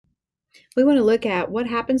We want to look at what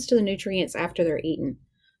happens to the nutrients after they're eaten.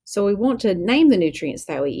 So we want to name the nutrients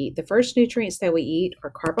that we eat. The first nutrients that we eat are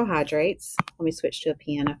carbohydrates. Let me switch to a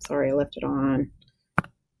pen. I'm sorry, I left it on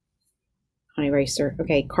eraser.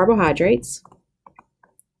 Okay, carbohydrates,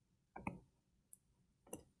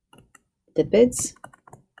 lipids,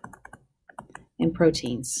 and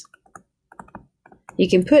proteins. You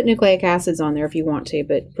can put nucleic acids on there if you want to,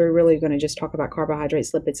 but we're really going to just talk about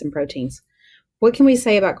carbohydrates, lipids, and proteins. What can we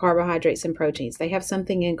say about carbohydrates and proteins? They have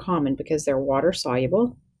something in common because they're water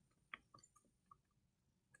soluble,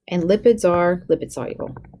 and lipids are lipid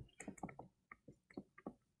soluble.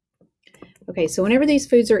 Okay, so whenever these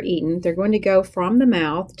foods are eaten, they're going to go from the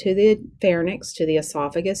mouth to the pharynx, to the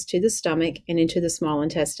esophagus, to the stomach, and into the small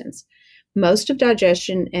intestines. Most of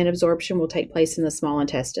digestion and absorption will take place in the small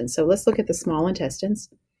intestines. So let's look at the small intestines.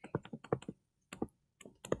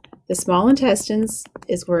 The small intestines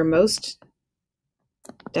is where most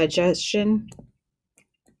digestion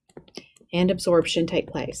and absorption take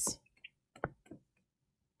place.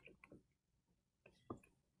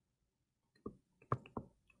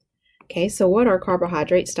 Okay, so what are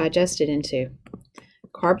carbohydrates digested into?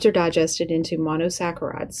 Carbs are digested into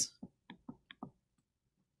monosaccharides.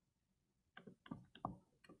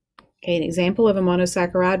 Okay, an example of a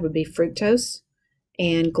monosaccharide would be fructose,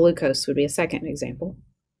 and glucose would be a second example.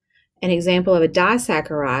 An example of a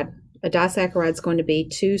disaccharide is going to be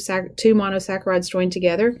two monosaccharides joined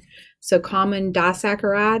together. So common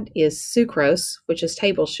disaccharide is sucrose, which is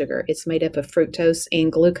table sugar. It's made up of fructose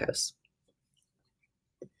and glucose.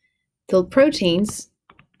 The proteins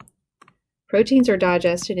are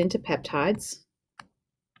digested into peptides.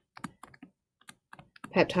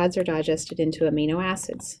 Peptides are digested into amino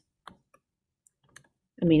acids.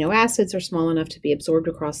 Amino acids are small enough to be absorbed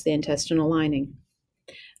across the intestinal lining.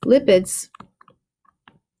 Lipids,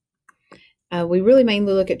 we really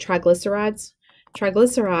mainly look at triglycerides.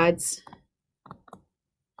 Triglycerides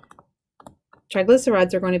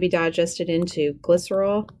are going to be digested into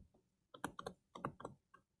glycerol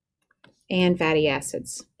and fatty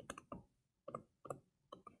acids.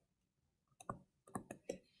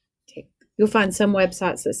 Okay. You'll find some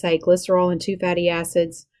websites that say glycerol and 2 fatty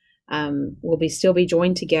acids will still be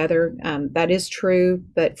joined together. That is true,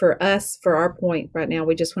 but for us, for our point right now,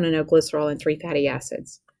 we just want to know glycerol and 3 fatty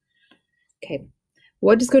acids. Okay,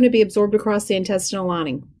 what is going to be absorbed across the intestinal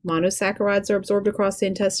lining? Monosaccharides are absorbed across the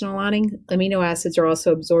intestinal lining. Amino acids are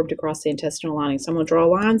also absorbed across the intestinal lining. So I'm going to draw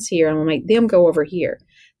lines here and we'll make them go over here.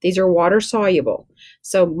 These are water soluble.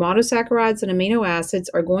 So monosaccharides and amino acids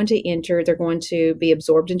are going to enter, they're going to be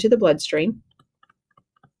absorbed into the bloodstream.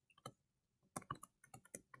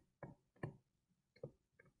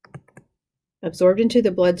 Absorbed into the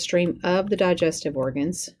bloodstream of the digestive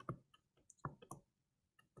organs.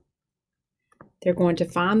 They're going to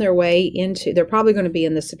find their way into, they're probably going to be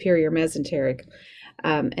in the superior mesenteric,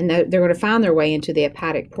 and they're going to find their way into the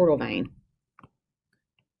hepatic portal vein.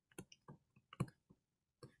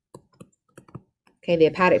 Okay, the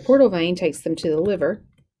hepatic portal vein takes them to the liver,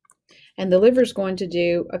 and the liver is going to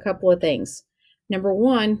do a couple of things. Number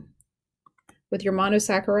one, with your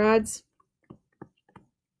monosaccharides,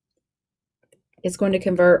 it's going to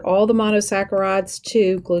convert all the monosaccharides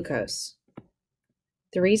to glucose.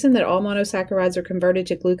 The reason that all monosaccharides are converted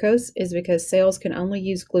to glucose is because cells can only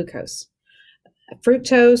use glucose.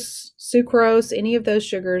 Fructose, sucrose, any of those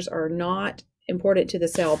sugars are not important to the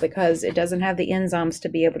cell because it doesn't have the enzymes to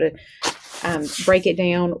be able to break it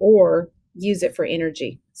down or use it for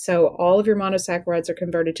energy. So all of your monosaccharides are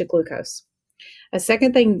converted to glucose. A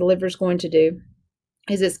second thing the liver is going to do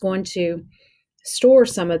is it's going to store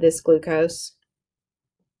some of this glucose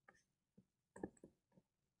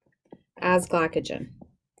as glycogen.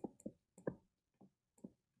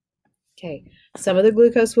 Okay, some of the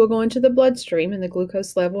glucose will go into the bloodstream and the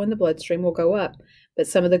glucose level in the bloodstream will go up, but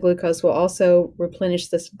some of the glucose will also replenish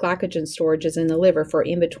the glycogen storages in the liver for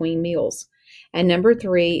in-between meals. And number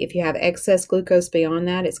 3, if you have excess glucose beyond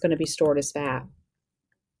that, it's going to be stored as fat.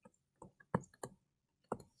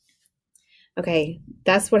 Okay,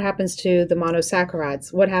 that's what happens to the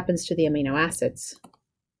monosaccharides. What happens to the amino acids?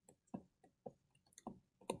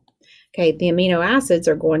 Okay, the amino acids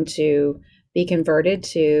are going to be converted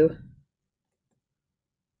to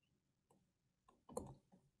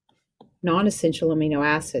non-essential amino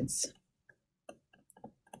acids.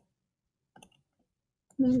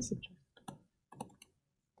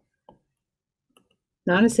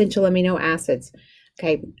 Non-essential amino acids.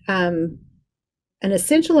 Okay, an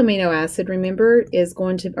essential amino acid, remember, is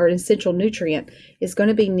going to, or an essential nutrient, is going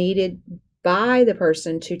to be needed by the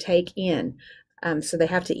person to take in. So they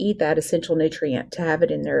have to eat that essential nutrient to have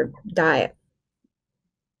it in their diet.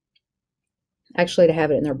 Actually, to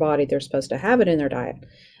have it in their body, they're supposed to have it in their diet.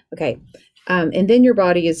 Okay. And then your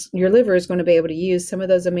liver is going to be able to use some of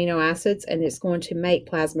those amino acids, and it's going to make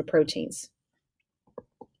plasma proteins.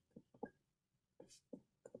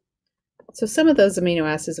 So some of those amino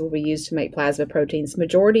acids will be used to make plasma proteins.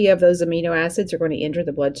 Majority of those amino acids are going to enter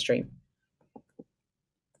the bloodstream.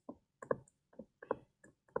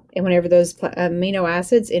 And whenever those amino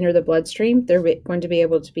acids enter the bloodstream, they're going to be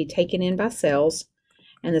able to be taken in by cells,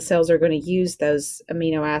 and the cells are going to use those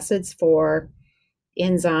amino acids for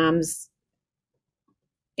enzymes,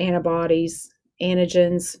 antibodies,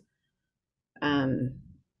 antigens,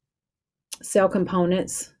 cell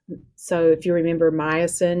components. So if you remember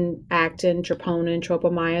myosin, actin, troponin,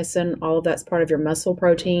 tropomyosin, all of that's part of your muscle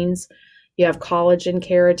proteins. You have collagen,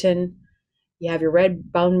 keratin. You have your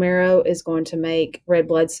red bone marrow is going to make red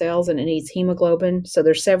blood cells, and it needs hemoglobin. So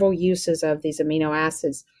there's several uses of these amino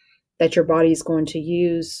acids that your body is going to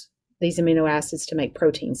use these amino acids to make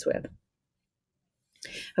proteins with.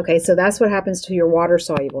 Okay, so that's what happens to your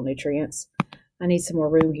water-soluble nutrients. I need some more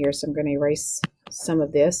room here, so I'm going to erase some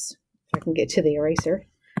of this, if I can get to the eraser.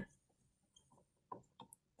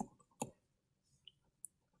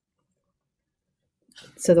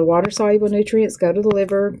 So the water-soluble nutrients go to the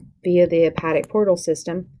liver via the hepatic portal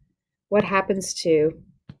system. What happens to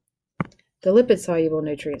the lipid-soluble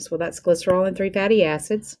nutrients? Well, that's glycerol and 3 fatty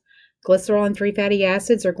acids. Glycerol and 3 fatty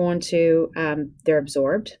acids are going to, they're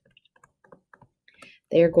absorbed.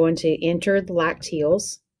 They are going to enter the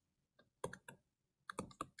lacteals.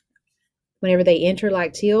 Whenever they enter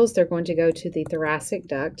lacteals, they're going to go to the thoracic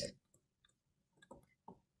duct.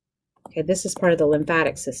 Okay, this is part of the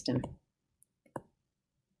lymphatic system.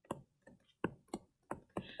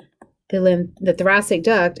 The thoracic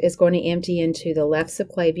duct is going to empty into the left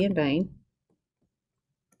subclavian vein.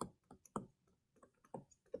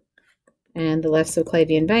 And the left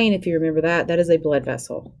subclavian vein, if you remember that is a blood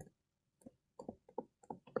vessel.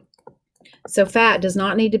 So fat does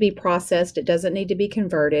not need to be processed. It doesn't need to be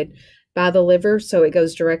converted by the liver, so it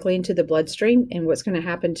goes directly into the bloodstream. And what's going to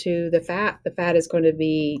happen to the fat? The fat is going to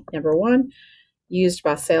be, number one, used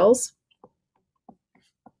by cells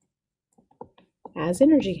as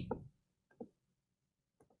energy,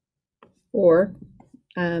 or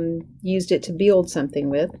used it to build something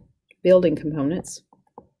with, building components.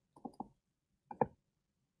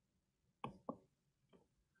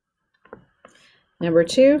 Number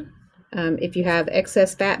two, if you have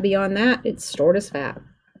excess fat beyond that, it's stored as fat.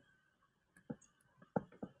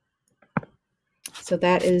 So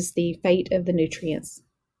that is the fate of the nutrients.